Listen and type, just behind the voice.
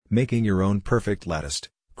Making your own perfect latticed,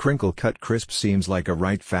 crinkle-cut crisp seems like a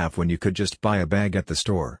right faff when you could just buy a bag at the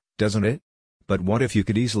store, doesn't it? But what if you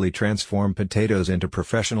could easily transform potatoes into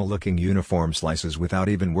professional-looking uniform slices without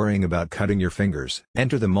even worrying about cutting your fingers?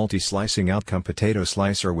 Enter the multi-slicing outcome potato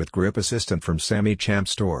slicer with Grip Assistant from Sammy Champ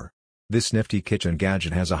Store. This nifty kitchen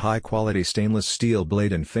gadget has a high-quality stainless steel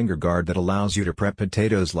blade and finger guard that allows you to prep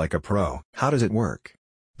potatoes like a pro. How does it work?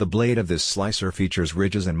 The blade of this slicer features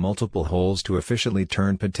ridges and multiple holes to efficiently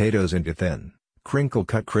turn potatoes into thin,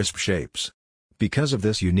 crinkle-cut crisp shapes. Because of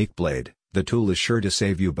this unique blade, the tool is sure to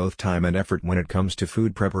save you both time and effort when it comes to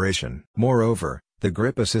food preparation. Moreover, the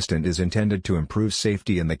Grip Assistant is intended to improve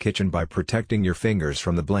safety in the kitchen by protecting your fingers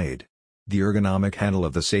from the blade. The ergonomic handle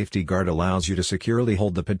of the safety guard allows you to securely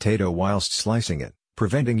hold the potato whilst slicing it,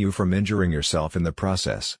 preventing you from injuring yourself in the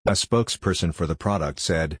process. A spokesperson for the product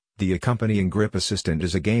said, "The accompanying Grip Assistant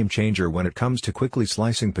is a game changer when it comes to quickly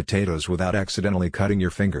slicing potatoes without accidentally cutting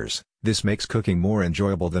your fingers. This makes cooking more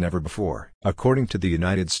enjoyable than ever before." According to the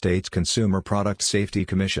United States Consumer Product Safety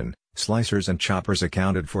Commission, slicers and choppers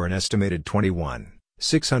accounted for an estimated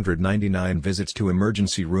 21,699 visits to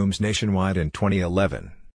emergency rooms nationwide in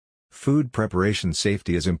 2011. Food preparation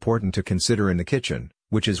safety is important to consider in the kitchen,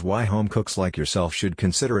 which is why home cooks like yourself should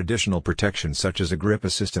consider additional protection such as a Grip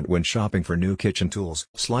Assistant when shopping for new kitchen tools.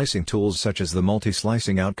 Slicing tools such as the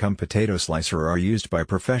multi-slicing outcome potato slicer are used by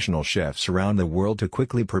professional chefs around the world to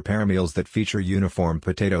quickly prepare meals that feature uniform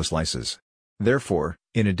potato slices. Therefore,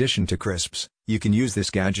 in addition to crisps, you can use this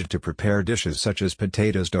gadget to prepare dishes such as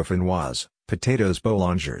potatoes dauphinoise, potatoes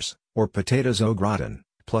boulangers, or potatoes au gratin,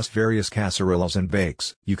 plus various casseroles and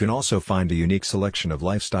bakes. You can also find a unique selection of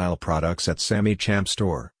lifestyle products at Sammy Champ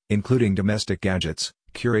Store, including domestic gadgets,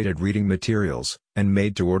 curated reading materials, and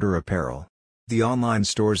made-to-order apparel. The online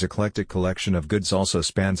store's eclectic collection of goods also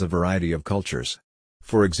spans a variety of cultures.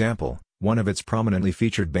 For example, one of its prominently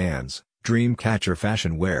featured bands, Dreamcatcher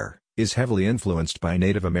Fashion Wear, is heavily influenced by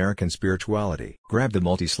Native American spirituality. Grab the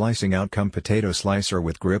multi-slicing outcome potato slicer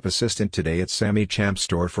with Grip Assistant today at Sammy Champ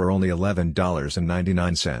Store for only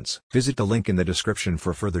 $11.99. Visit the link in the description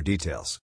for further details.